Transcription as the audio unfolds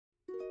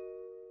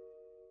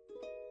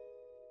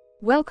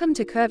Welcome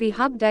to Curvy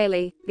Hub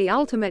Daily, the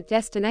ultimate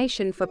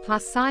destination for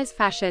plus-size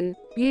fashion,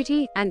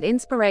 beauty, and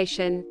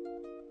inspiration.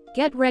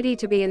 Get ready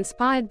to be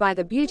inspired by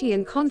the beauty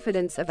and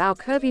confidence of our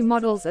curvy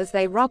models as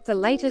they rock the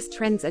latest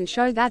trends and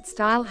show that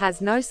style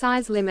has no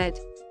size limit.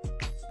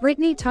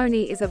 Brittney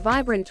Tony is a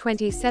vibrant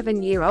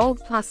 27-year-old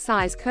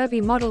plus-size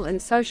curvy model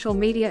and social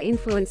media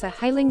influencer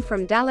hailing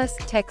from Dallas,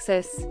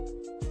 Texas.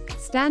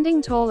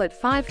 Standing tall at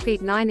 5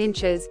 feet 9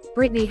 inches,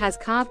 Brittney has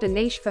carved a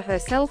niche for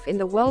herself in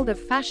the world of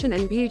fashion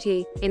and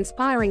beauty,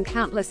 inspiring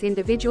countless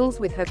individuals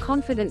with her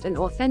confident and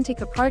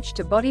authentic approach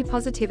to body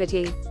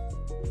positivity.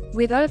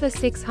 With over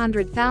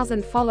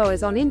 600,000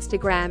 followers on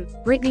Instagram,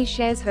 Brittney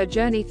shares her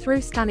journey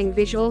through stunning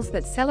visuals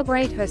that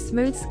celebrate her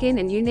smooth skin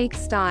and unique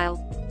style.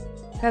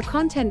 Her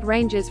content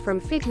ranges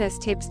from fitness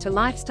tips to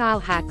lifestyle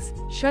hacks,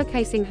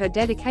 showcasing her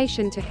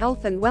dedication to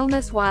health and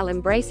wellness while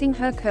embracing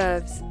her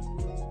curves.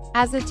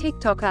 As a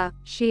TikToker,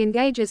 she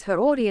engages her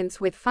audience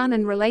with fun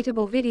and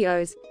relatable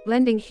videos,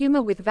 blending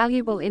humor with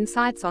valuable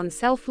insights on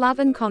self-love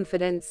and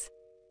confidence.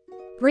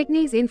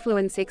 Brittney's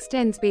influence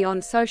extends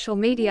beyond social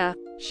media.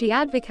 She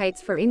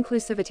advocates for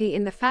inclusivity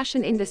in the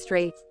fashion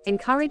industry,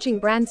 encouraging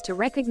brands to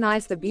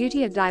recognize the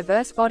beauty of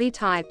diverse body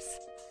types.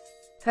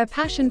 Her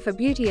passion for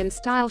beauty and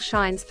style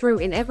shines through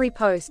in every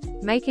post,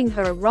 making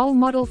her a role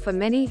model for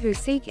many who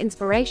seek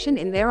inspiration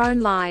in their own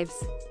lives.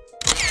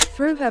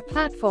 Through her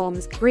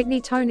platforms,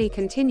 Brittney Tony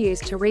continues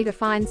to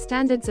redefine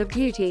standards of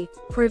beauty,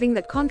 proving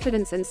that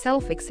confidence and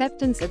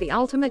self-acceptance are the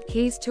ultimate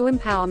keys to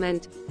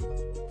empowerment.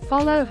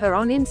 Follow her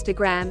on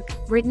Instagram,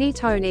 Brittney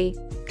Tony.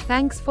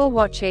 Thanks for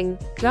watching.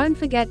 Don't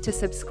forget to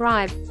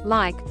subscribe,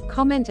 like,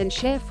 comment and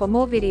share for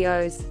more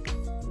videos.